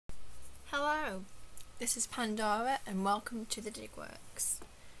this is Pandora and welcome to the Digworks.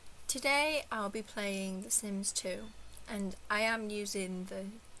 Today I'll be playing The Sims 2 and I am using the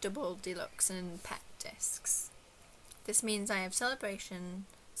double deluxe and pet discs. This means I have celebration,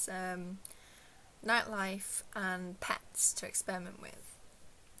 some nightlife and pets to experiment with.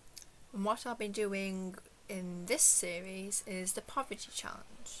 And what I'll be doing in this series is the poverty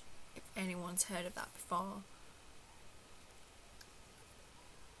challenge, if anyone's heard of that before.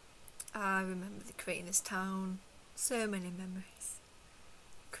 I remember creating this town, so many memories.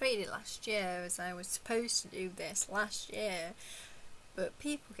 Created it last year as I was supposed to do this last year, but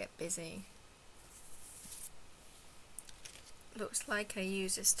people get busy. Looks like I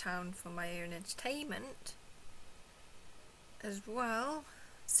use this town for my own entertainment as well,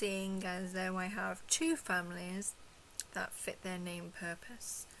 seeing as though I have two families that fit their name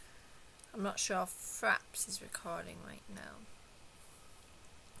purpose. I'm not sure if Fraps is recording right now.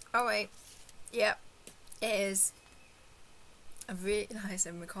 Oh wait, yep, it is. I've realised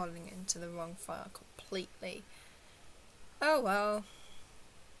I'm recording it into the wrong file completely. Oh well.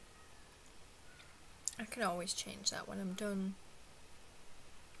 I can always change that when I'm done.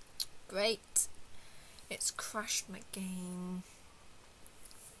 Great. It's crashed my game.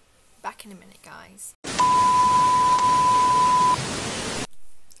 Back in a minute, guys.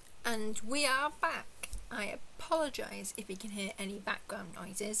 And we are back. I apologise if you can hear any background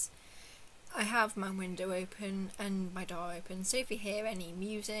noises. I have my window open and my door open, so if you hear any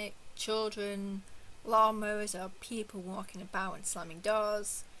music, children, lawnmowers or people walking about and slamming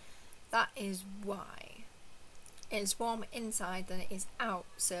doors, that is why. It is warmer inside than it is out,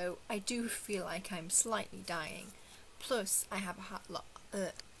 so I do feel like I'm slightly dying. Plus I have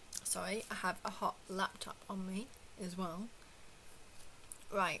I have a hot laptop on me as well.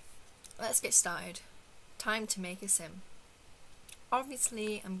 Right, let's get started. Time to make a sim.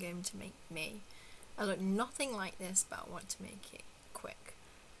 Obviously I'm going to make me. I look nothing like this, but I want to make it quick.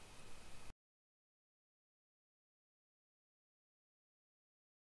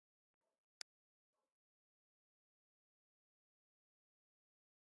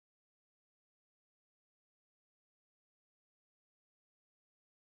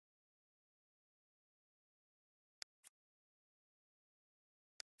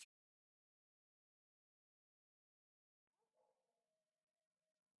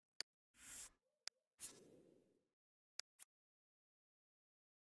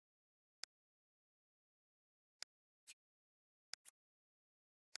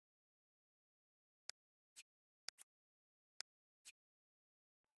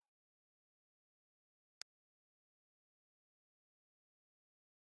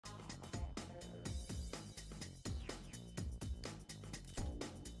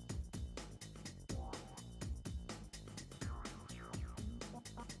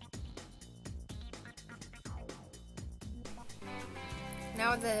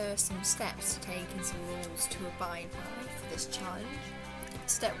 Now there are some steps to take and some rules to abide by for this challenge.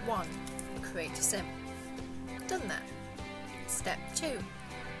 Step 1. Create a sim. Done that. Step 2.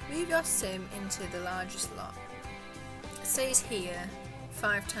 Move your sim into the largest lot. It says here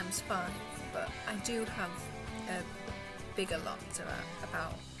 5 times 5, but I do have a bigger lot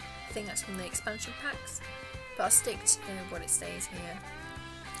about. I think that's from the expansion packs, but I'll stick to what it says here.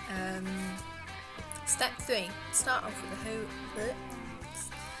 Step 3. Start off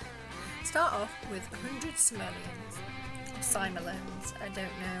with 100 simoleons, or simoleons, I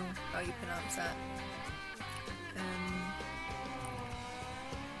don't know how you pronounce that.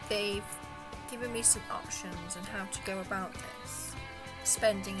 They've given me some options on how to go about this.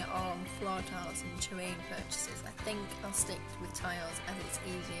 Spending it all on floor tiles and terrain purchases. I think I'll stick with tiles as it's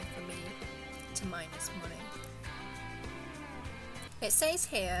easier for me to minus money. It says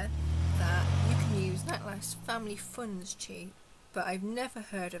here that you can use Nightlife's family funds cheat, but I've never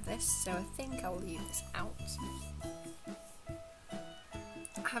heard of this, so I think I'll leave this out.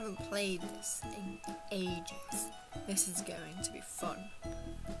 I haven't played this in ages. This is going to be fun.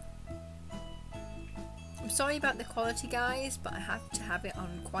 I'm sorry about the quality, guys, but I have to have it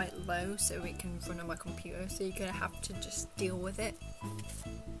on quite low so it can run on my computer, so you're going to have to just deal with it.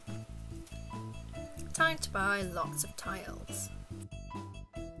 Time to buy lots of tiles.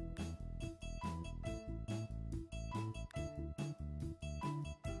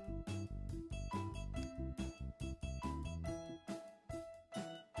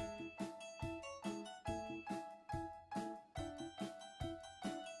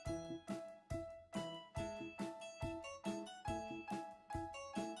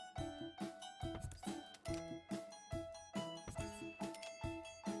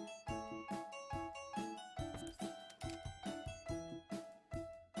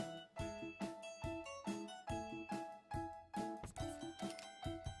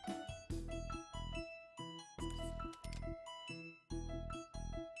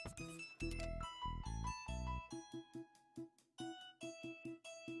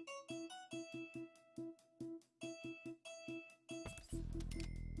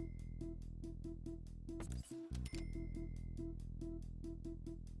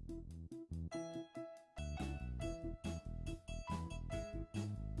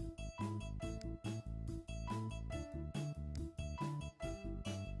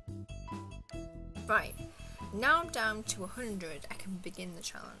 Right, now I'm down to 100, I can begin the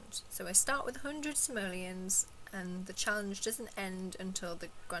challenge. So I start with 100 simoleons, and the challenge doesn't end until the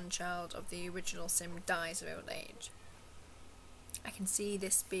grandchild of the original sim dies of old age. I can see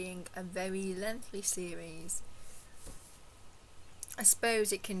this being a very lengthy series. I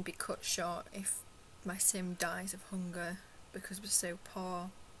suppose it can be cut short if my sim dies of hunger because we're so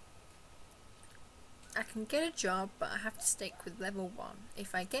poor. I can get a job, but I have to stick with level 1.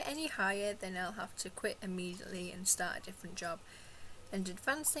 If I get any higher, then I'll have to quit immediately and start a different job. And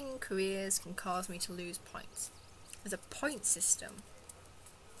advancing in careers can cause me to lose points. There's a point system.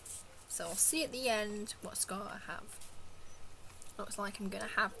 So I'll see at the end what score I have. Looks like I'm going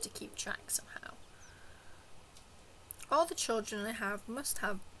to have to keep track somehow. All the children I have must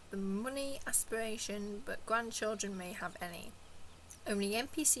have the money aspiration, but grandchildren may have any. Only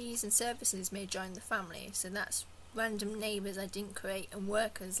NPCs and services may join the family, so that's random neighbours I didn't create and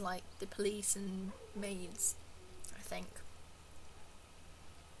workers like the police and maids, I think.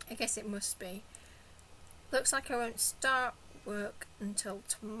 I guess it must be. Looks like I won't start work until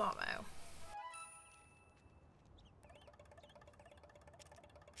tomorrow.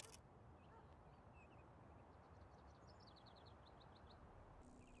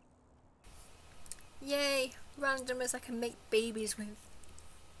 Yay! Randomers I can make babies with.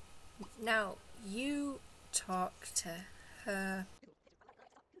 Now, you talk to her.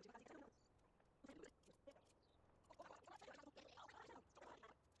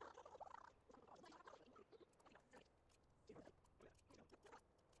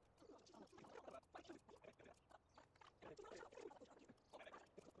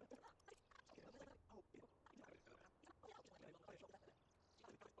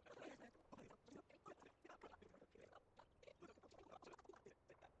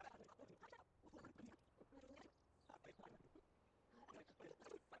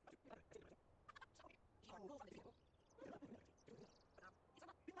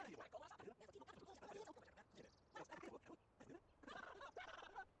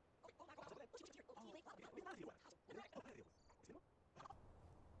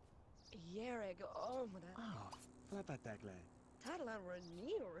 Yereg omra. Ah, flapatagle. Tadla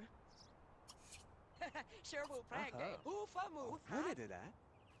renir. Sherwood Pragday. Ufamu. What did that?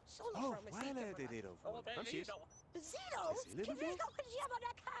 Solo Oh, from a why seat. did it over? Precies. Zito! Is it Can little you bit? go and jam on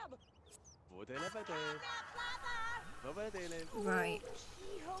that cab? What did it? Right.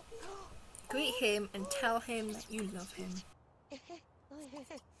 Greet him and tell him that you love him.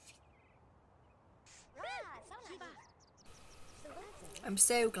 I'm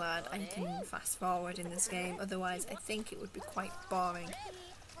so glad I can fast forward in this game, otherwise I think it would be quite boring.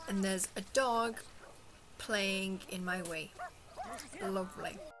 And there's a dog playing in my way.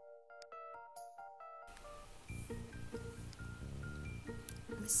 Lovely.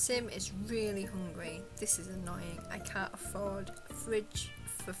 The sim is really hungry. This is annoying. I can't afford a fridge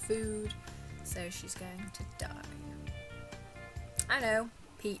for food, so she's going to die. I know,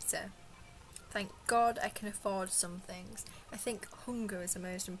 pizza. Thank God I can afford some things. I think hunger is the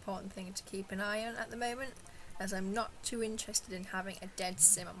most important thing to keep an eye on at the moment, as I'm not too interested in having a dead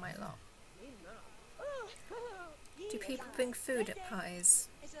sim on my lot. Do people bring food at parties?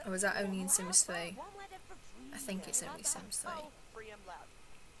 Or is that only in Sims 3? I think it's only Sims 3.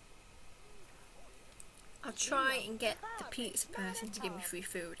 I'll try and get the pizza person to give me free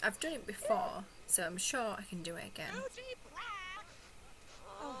food. I've done it before, so I'm sure I can do it again.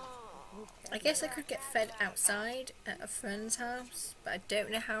 I guess I could get fed outside at a friend's house, but I don't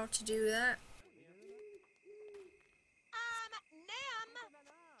know how to do that.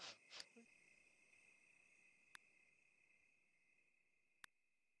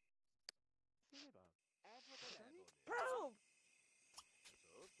 Bro!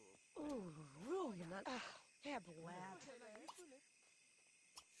 Oh, ruin that. Have lad.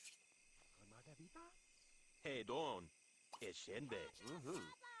 Hey, Dawn. It's Shende.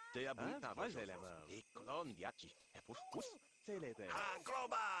 Det er Brita. Vad säger man? Ikon Yachi. Pus. Säg lite.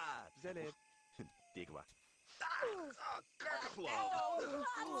 Globa! Säg lite. Det var.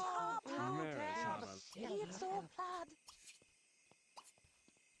 It's so bad.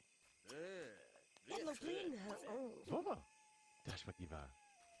 It looks clean. Vad? Det är kiva.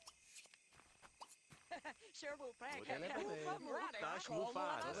 Sherwood Prag. Daar is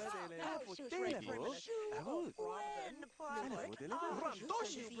Mufa.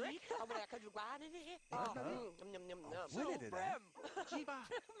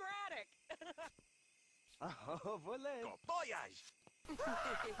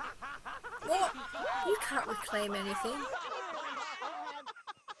 What? You can't reclaim anything.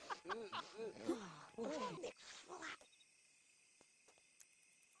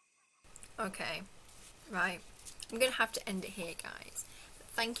 Okay, right. I'm going to have to end it here, guys. But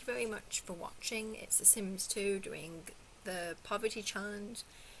thank you very much for watching. It's The Sims 2 doing the Poverty Challenge.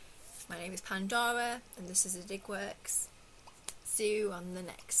 My name is Pandora, and this is the Digworks. See you on the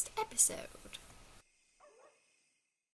next episode.